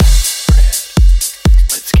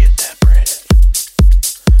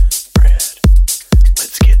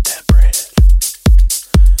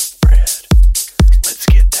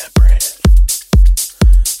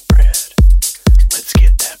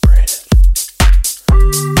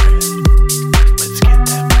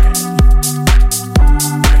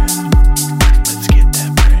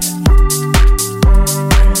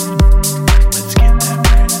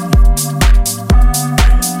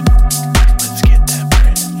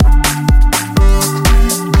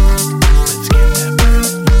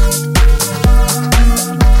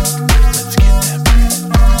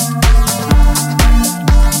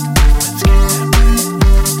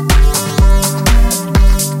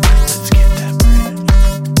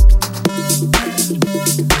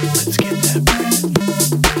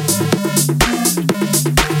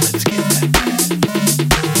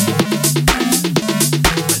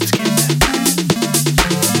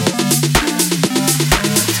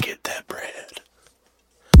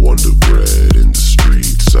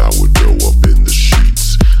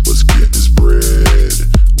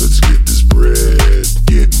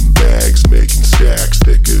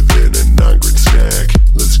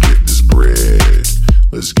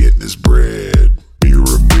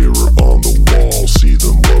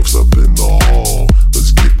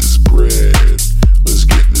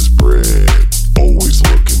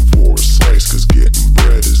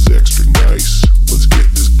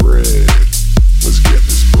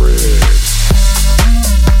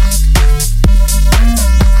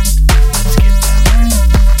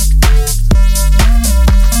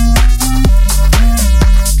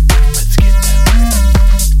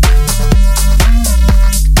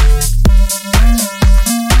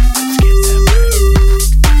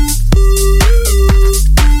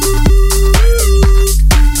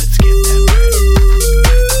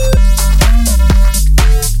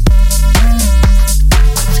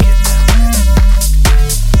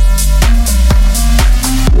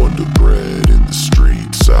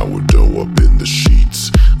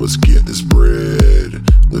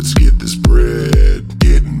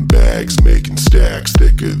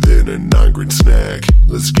than a 9-grain snack.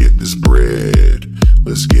 Let's get this bread,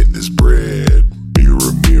 let's get this bread.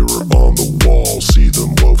 Mirror, mirror on the wall, see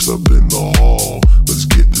them loaves up in the hall. Let's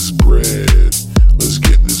get this bread, let's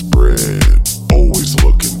get this bread. Always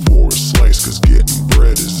looking for a slice, cause getting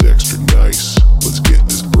bread is extra nice. Let's get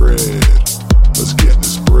this bread, let's get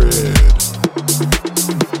this bread.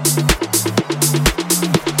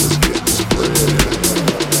 Let's get this bread.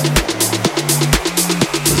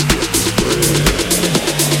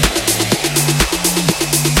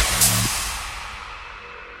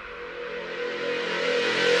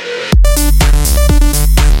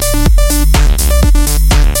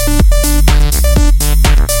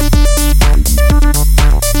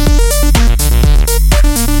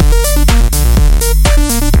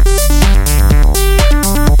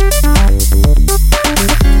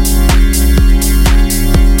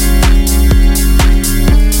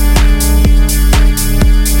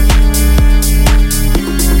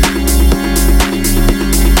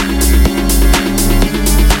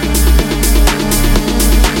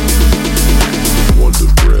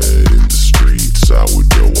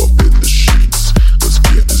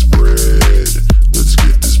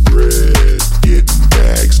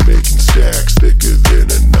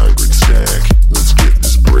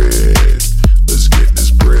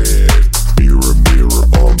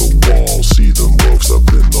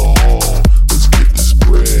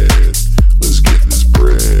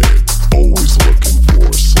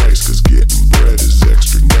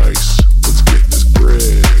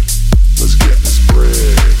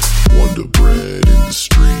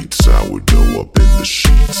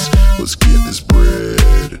 Let's get this bread. Let's get this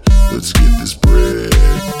bread, let's get this bread.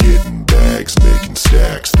 Getting bags, making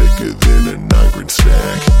stacks, thicker than a 9-grain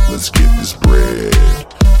snack. Let's get this bread,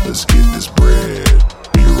 let's get this bread.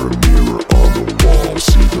 Mirror, mirror on the wall,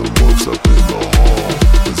 see the loaves up in the hall.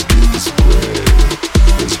 Let's get this bread,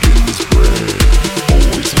 let's get this bread.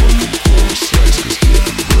 Always looking for a slice, cause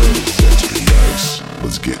getting bread is extra nice.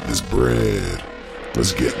 Let's get this bread,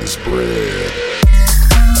 let's get this bread.